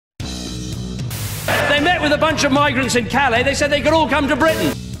met with a bunch of migrants in Calais. They said they could all come to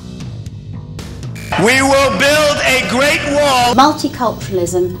Britain. We will build a great wall.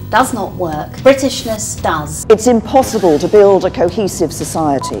 Multiculturalism does not work. Britishness does. It's impossible to build a cohesive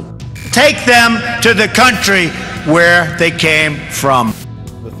society. Take them to the country where they came from.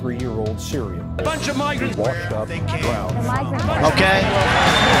 The 3-year-old Syrian. A bunch of migrants washed up, drowned.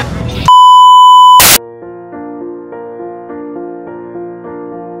 Okay?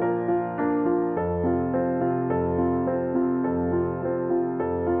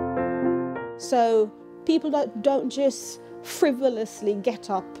 So people don't just frivolously get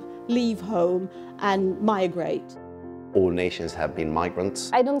up, leave home and migrate. All nations have been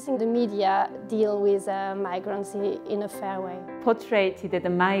migrants. I don't think the media deal with migrants in a fair way. Portrayed that the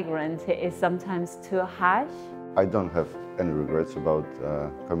migrant is sometimes too harsh. I don't have any regrets about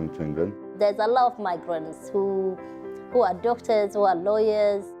coming to England. There's a lot of migrants who are doctors, who are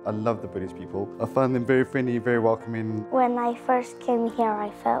lawyers. I love the British people. I find them very friendly, very welcoming. When I first came here,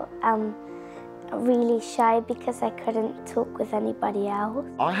 I felt really shy because I couldn't talk with anybody else.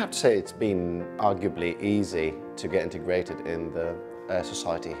 I have to say it's been arguably easy to get integrated in the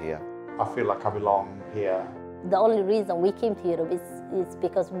society here. I feel like I belong here. The only reason we came to Europe is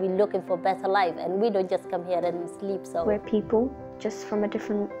because we're looking for a better life, and we don't just come here and sleep. So we're people just from a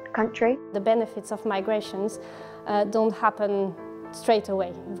different country. The benefits of migrations don't happen straight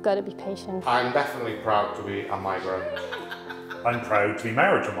away. You've got to be patient. I'm definitely proud to be a migrant. I'm proud to be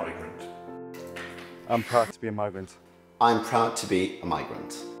married to a migrant. I'm proud to be a migrant. I'm proud to be a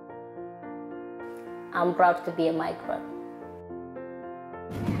migrant. I'm proud to be a migrant.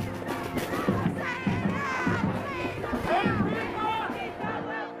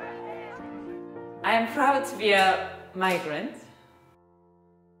 I am proud to be a migrant.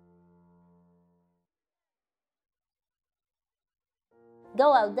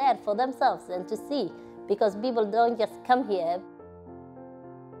 Go out there for themselves and to see, because people don't just come here.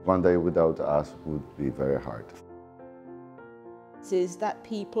 One day without us would be very hard. Is that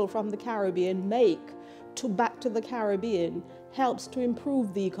people from the Caribbean make back to the Caribbean helps to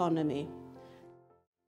improve the economy.